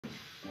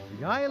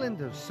The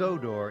island of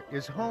Sodor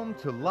is home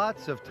to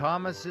lots of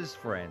Thomas's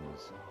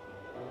friends.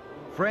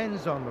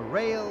 Friends on the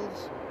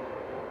rails,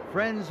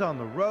 friends on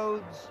the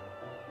roads,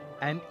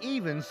 and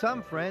even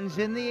some friends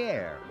in the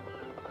air.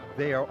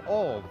 They are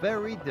all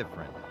very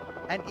different,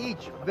 and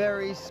each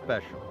very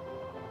special.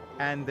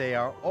 And they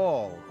are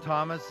all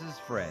Thomas's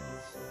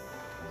friends.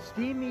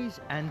 Steamies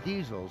and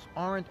Diesels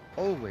aren't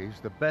always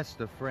the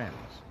best of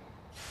friends.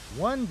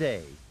 One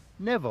day,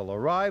 Neville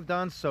arrived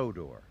on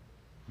Sodor.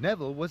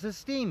 Neville was a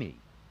Steamy,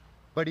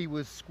 but he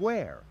was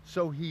square,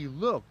 so he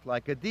looked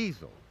like a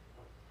Diesel.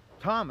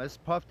 Thomas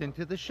puffed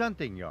into the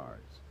shunting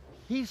yards.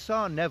 He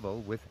saw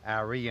Neville with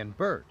Harry and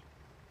Bert.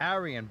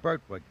 Harry and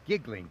Bert were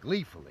giggling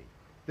gleefully.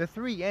 The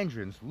three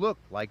engines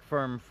looked like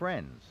firm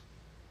friends.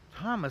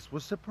 Thomas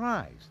was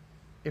surprised.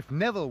 If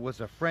Neville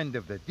was a friend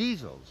of the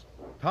Diesels,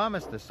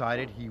 Thomas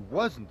decided he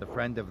wasn't a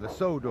friend of the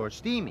Sodor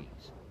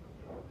Steamies.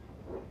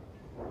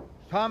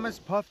 Thomas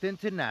puffed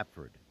into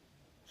Knapford.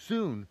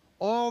 Soon,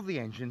 all the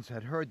engines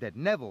had heard that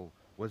Neville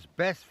was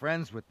best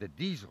friends with the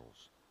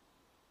Diesels.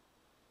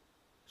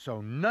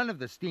 So none of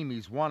the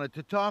Steamies wanted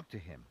to talk to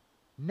him.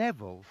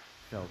 Neville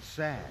felt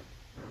sad.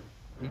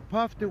 He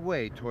puffed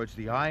away towards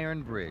the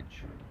iron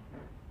bridge.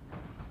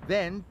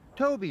 Then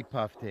Toby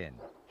puffed in.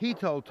 He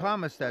told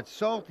Thomas that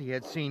Salty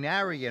had seen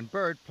Harry and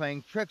Bert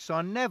playing tricks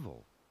on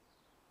Neville.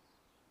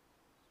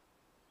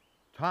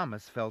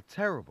 Thomas felt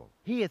terrible.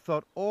 He had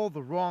thought all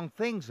the wrong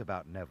things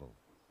about Neville.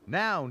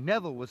 Now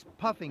Neville was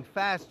puffing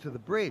fast to the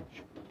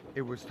bridge.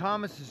 It was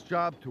Thomas's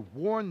job to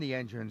warn the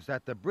engines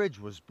that the bridge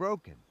was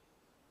broken.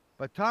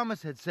 But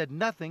Thomas had said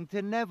nothing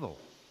to Neville.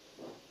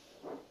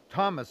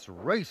 Thomas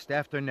raced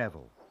after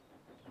Neville.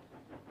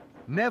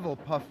 Neville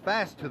puffed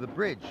fast to the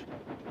bridge.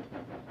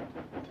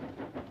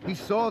 He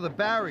saw the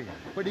barrier,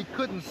 but he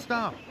couldn't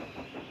stop.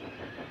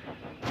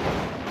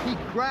 He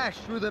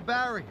crashed through the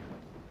barrier.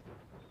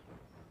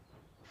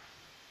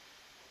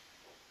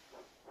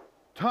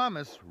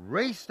 Thomas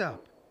raced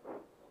up.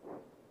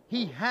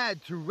 He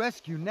had to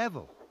rescue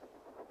Neville.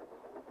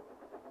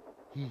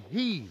 He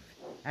heaved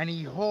and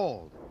he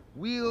hauled,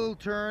 wheel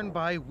turn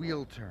by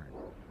wheel turn.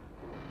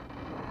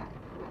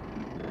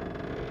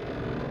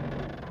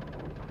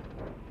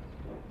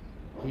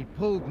 He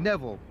pulled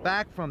Neville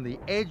back from the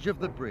edge of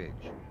the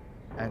bridge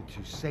and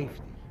to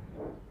safety.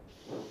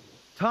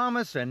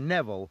 Thomas and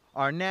Neville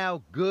are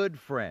now good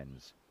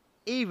friends,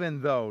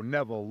 even though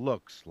Neville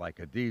looks like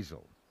a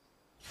Diesel.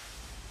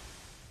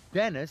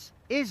 Dennis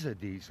is a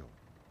Diesel.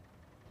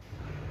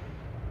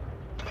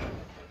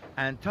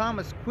 And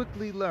Thomas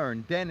quickly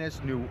learned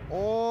Dennis knew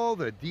all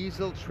the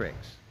Diesel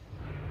tricks.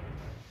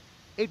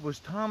 It was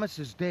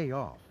Thomas's day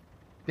off.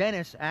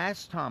 Dennis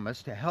asked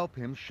Thomas to help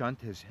him shunt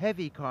his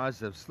heavy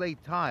cars of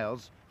slate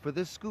tiles for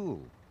the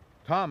school.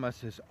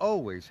 Thomas is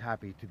always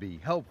happy to be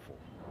helpful.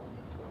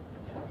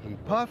 He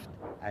puffed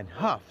and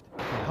huffed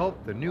to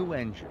help the new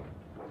engine.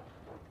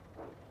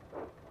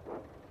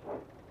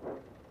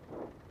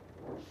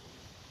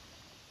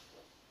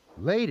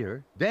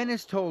 Later,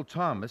 Dennis told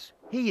Thomas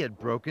he had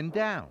broken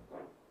down.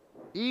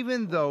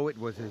 Even though it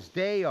was his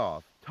day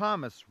off,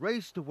 Thomas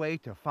raced away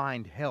to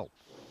find help.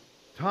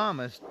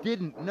 Thomas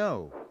didn't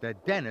know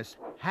that Dennis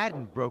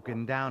hadn't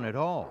broken down at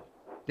all.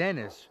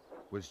 Dennis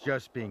was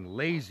just being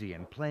lazy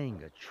and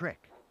playing a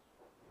trick.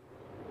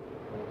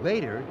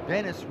 Later,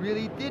 Dennis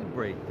really did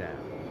break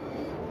down.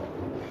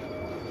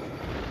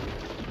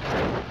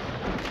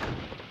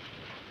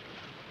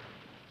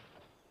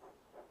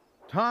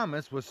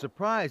 Thomas was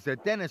surprised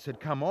that Dennis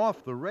had come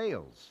off the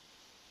rails.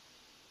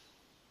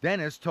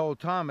 Dennis told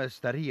Thomas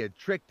that he had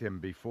tricked him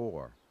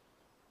before.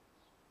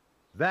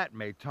 That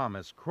made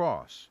Thomas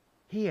cross.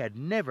 He had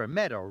never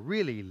met a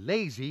really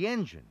lazy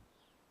engine.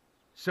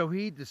 So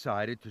he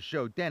decided to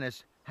show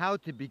Dennis how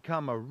to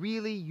become a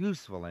really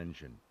useful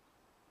engine.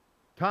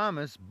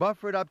 Thomas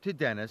buffered up to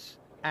Dennis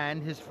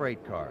and his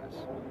freight cars.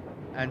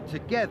 And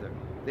together,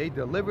 they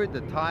delivered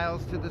the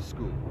tiles to the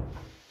school.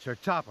 Sir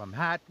Topham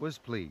Hatt was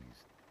pleased.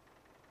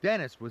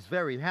 Dennis was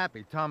very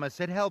happy Thomas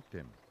had helped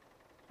him.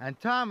 And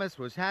Thomas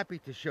was happy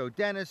to show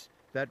Dennis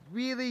that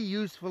really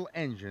useful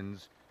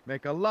engines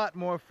make a lot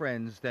more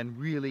friends than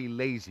really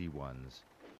lazy ones.